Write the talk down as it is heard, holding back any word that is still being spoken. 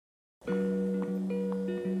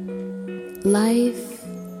Life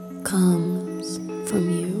comes from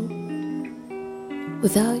you.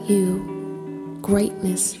 Without you,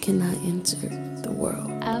 greatness cannot enter the world.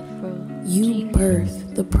 You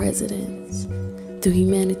birth the presidents, the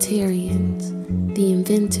humanitarians, the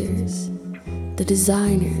inventors, the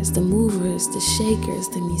designers, the movers, the shakers,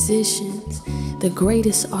 the musicians, the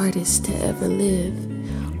greatest artists to ever live.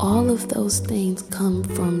 All of those things come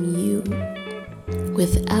from you.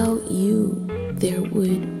 Without you, there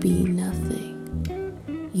would be nothing.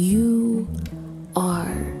 You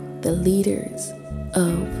are the leaders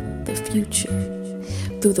of the future.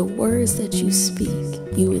 Through the words that you speak,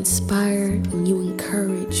 you inspire and you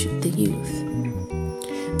encourage the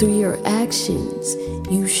youth. Through your actions,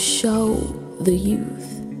 you show the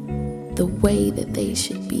youth the way that they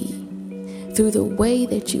should be. Through the way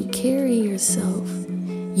that you carry yourself,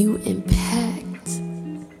 you impact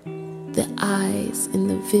the eyes and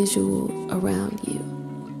the visual around you.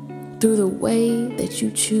 Through the way that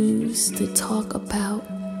you choose to talk about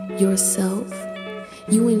yourself,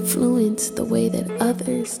 you influence the way that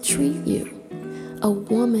others treat you. A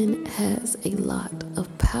woman has a lot of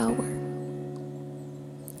power,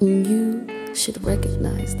 and you should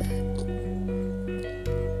recognize that.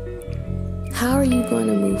 How are you going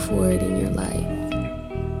to move forward in your life?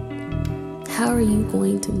 How are you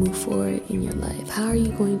going to move forward in your life? How are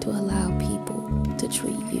you going to allow people to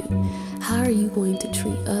treat you? How are you going to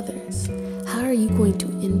treat others? How are you going to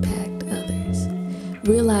impact others?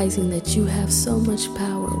 Realizing that you have so much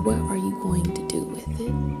power, what are you going to do with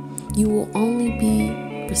it? You will only be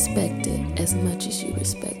respected as much as you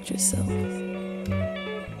respect yourself.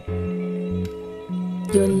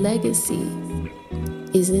 Your legacy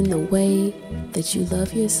is in the way that you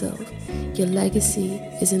love yourself. Your legacy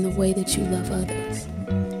is in the way that you love others.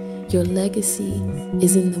 Your legacy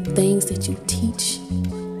is in the things that you teach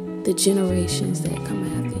the generations that come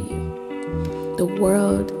after you. The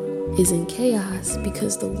world is in chaos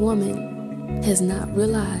because the woman has not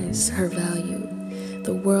realized her value.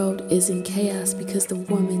 The world is in chaos because the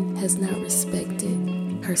woman has not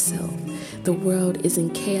respected herself. The world is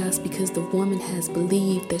in chaos because the woman has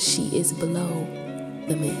believed that she is below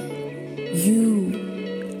the man.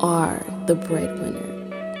 You are the breadwinner.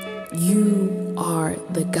 You are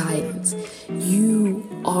the guidance. You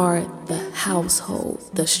are the household,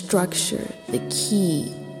 the structure, the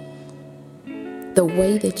key. The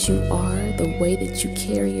way that you are, the way that you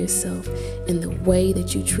carry yourself, and the way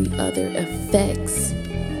that you treat others affects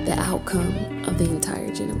the outcome of the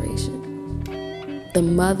entire generation. The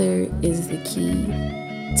mother is the key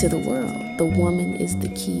to the world. The woman is the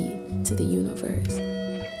key to the universe.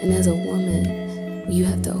 And as a woman, you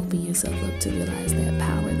have to open yourself up to realize that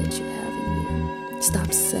power that you have in you.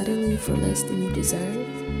 Stop settling for less than you deserve,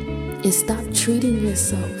 and stop treating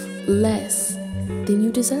yourself less than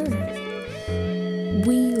you deserve.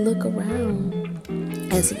 We look around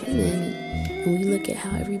as women and we look at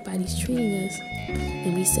how everybody's treating us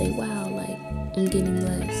and we say, wow, like, I'm getting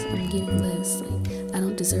less, like, I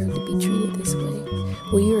don't deserve to be treated this way.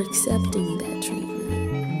 Well, you're accepting that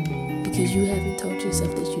treatment because you haven't told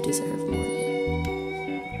yourself that you deserve more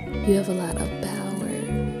yet. You have a lot of power.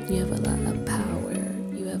 You have a lot of power.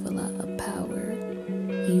 You have a lot of power.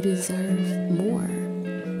 You deserve more.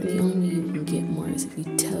 And the only way you can get more is if you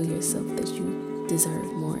tell yourself that you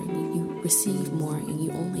deserve more, and you receive more, and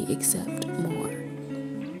you only accept more.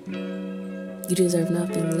 You deserve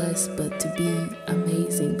nothing less but to be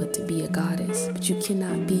amazing, but to be a goddess. But you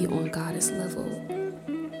cannot be on goddess level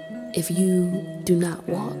if you do not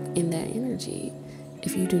walk in that energy,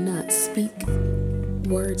 if you do not speak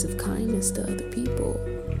words of kindness to other people.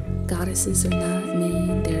 Goddesses are not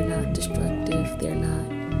mean, they're not destructive, they're not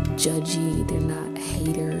judgy, they're not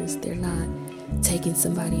haters, they're not taking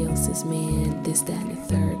somebody else's man, this, that, and the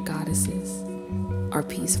third. Goddesses are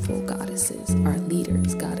peaceful. Goddesses are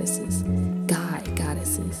leaders. Goddesses guide.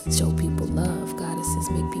 Goddesses show people love. Goddesses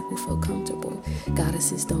make people feel comfortable.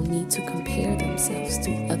 Goddesses don't need to compare themselves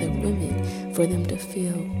to other women for them to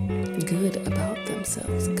feel good about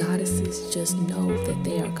themselves. Goddesses just know that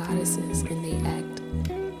they are goddesses and they act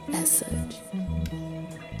as such.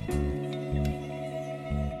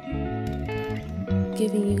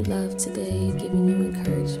 Giving you love today, giving you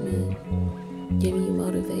encouragement, giving you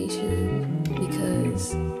motivation,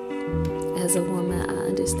 because as a woman, I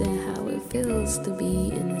understand how it feels to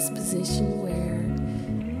be in this position where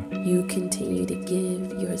you continue to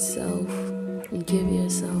give yourself and give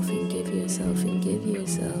yourself and give yourself and give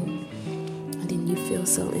yourself, and then you feel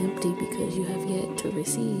so empty because you have yet to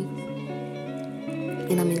receive.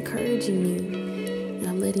 And I'm encouraging you, and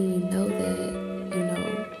I'm letting you know that,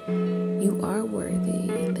 you are worthy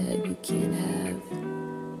and that you can have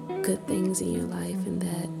good things in your life and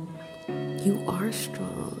that you are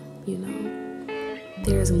strong, you know.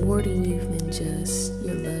 There's more to you than just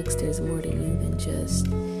your looks. There's more to you than just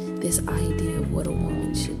this idea of what a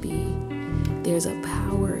woman should be. There's a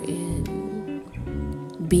power in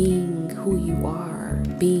being who you are,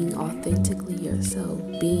 being authentically yourself,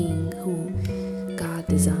 being who God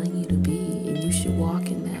designed you to be, and you should walk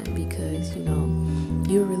in that because, you know,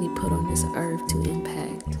 you're really put on this earth to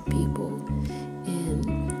impact people.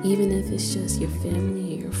 And even if it's just your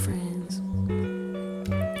family or your friends,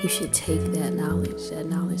 you should take that knowledge that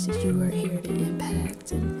you are here to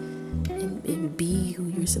impact and be who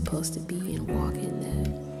you're supposed to be and walk in that.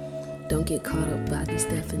 Don't get caught up by these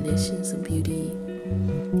definitions of beauty,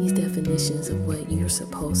 these definitions of what you're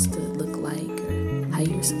supposed to look like or how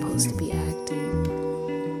you're supposed to be acting.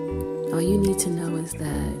 All you need to know is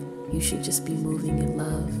that you should just be moving in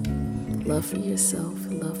love for yourself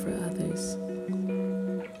and love for others.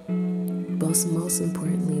 Most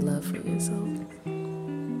importantly, love for yourself.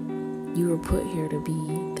 You were put here to be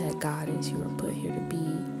that goddess. You were put here to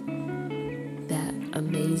be that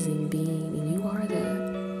amazing being, and you are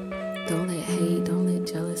that. Don't let hate, don't let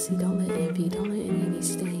jealousy, don't let envy, don't let any of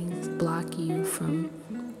these things block you from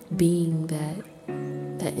being that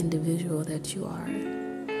individual that you are.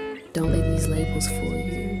 Don't let these labels fool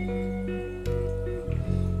you.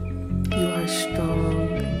 You are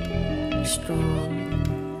strong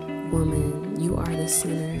woman. You are the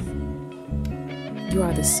center. You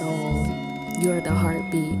are the soul. You are the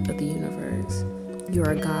heartbeat of the universe. You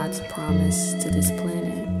are God's promise to this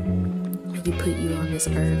planet. When He put you on this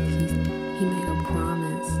earth, He made a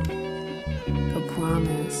promise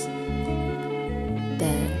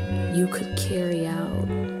that you could carry out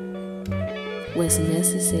what's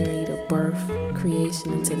necessary to birth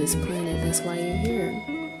creation into this planet. That's why you're here.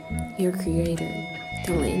 You're a creator.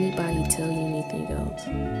 Don't let anybody tell you anything else.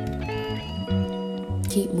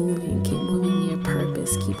 Keep moving your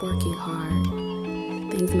purpose, keep working hard.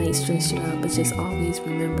 Things may stress you out, but just always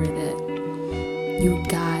remember that you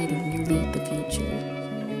guide and you lead the future.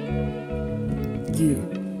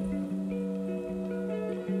 You.